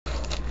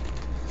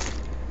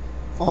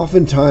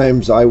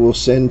Oftentimes I will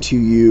send to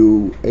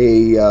you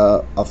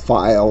a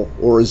file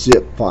or a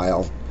zip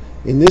file.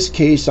 In this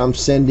case, I'm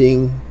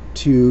sending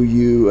to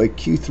you a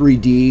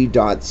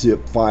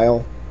Q3D.zip file.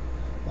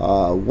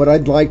 What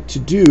I'd like to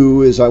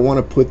do is I want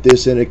to put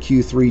this in a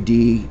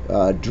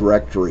Q3D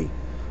directory.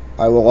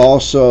 I will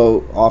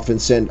also often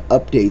send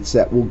updates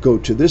that will go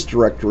to this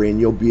directory, and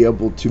you'll be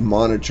able to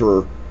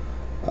monitor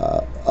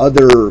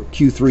other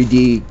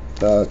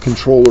Q3D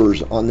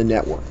controllers on the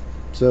network.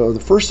 So the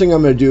first thing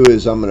I'm going to do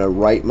is I'm going to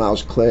right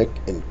mouse click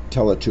and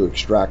tell it to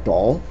extract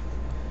all,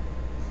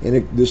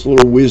 and this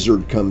little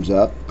wizard comes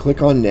up.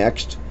 Click on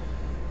next.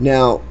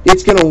 Now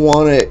it's going to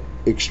want to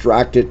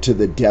extract it to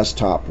the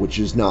desktop, which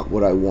is not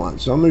what I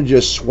want, so I'm going to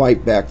just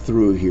swipe back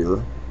through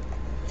here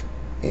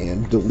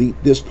and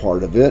delete this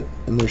part of it,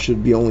 and there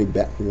should be only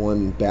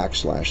one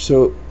backslash.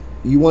 So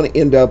you want to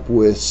end up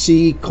with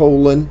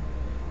C:\Q3D,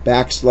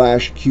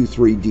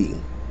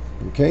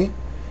 okay,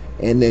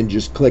 and then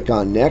just click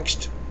on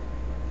next,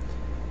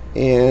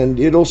 and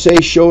it'll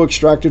say show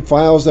extracted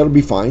files. That'll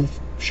be fine,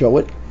 show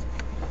it.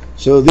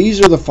 So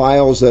these are the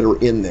files that are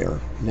in there.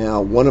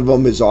 Now one of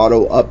them is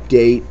auto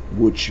update,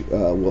 which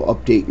will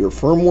update your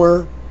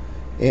firmware,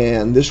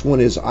 and this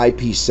one is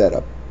IP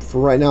setup. For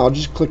right now, I'll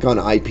just click on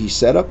IP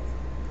setup,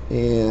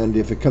 and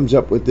if it comes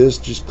up with this,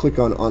 just click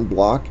on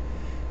unblock.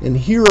 And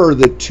here are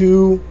the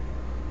two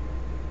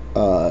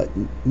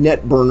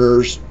net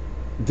burners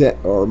that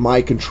are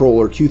my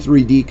controller,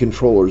 Q3D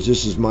controllers.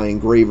 This is my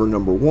engraver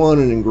number 1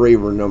 and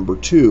engraver number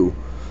 2.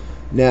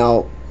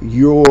 Now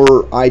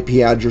your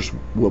IP address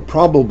will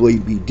probably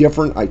be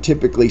different. I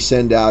typically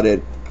send out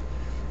at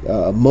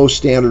most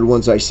standard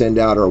ones I send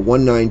out are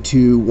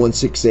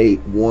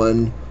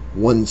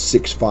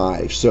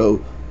 192.168.1.165.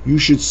 So you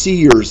should see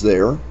yours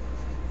there,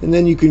 and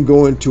then you can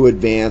go into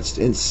advanced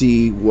and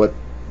see what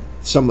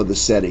some of the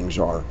settings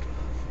are.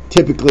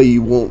 Typically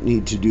you won't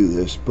need to do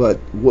this, but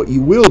what you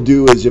will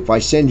do is if I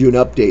send you an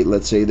update,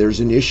 let's say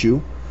there's an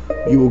issue,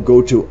 you will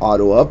go to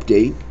auto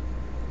update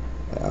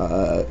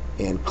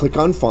and click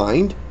on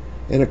find,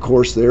 and of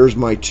course there's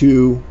my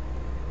two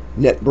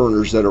net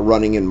burners that are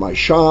running in my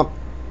shop.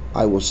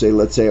 I will say,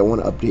 let's say I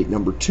want to update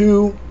number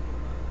 2.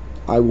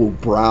 I will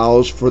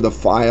browse for the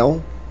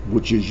file,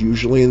 which is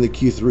usually in the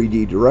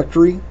Q3D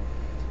directory,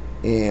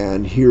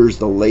 and here's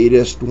the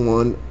latest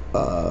one,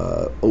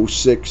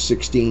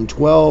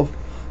 06/16/12.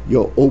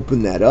 You'll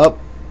open that up,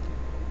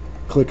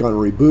 click on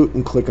reboot,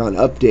 and click on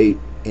update,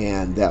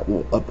 and that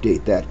will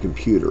update that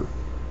computer.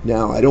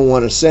 Now I don't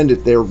want to send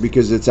it there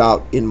because it's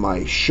out in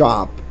my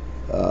shop,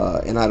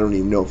 and I don't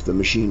even know if the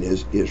machine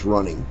is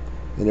running,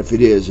 and if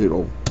it is,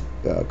 it'll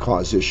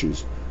cause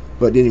issues.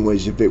 But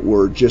anyways, if it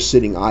were just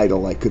sitting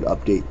idle, I could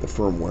update the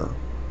firmware,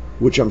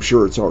 which I'm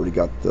sure it's already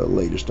got the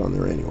latest on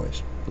there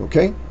anyways.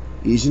 Okay,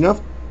 easy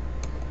enough.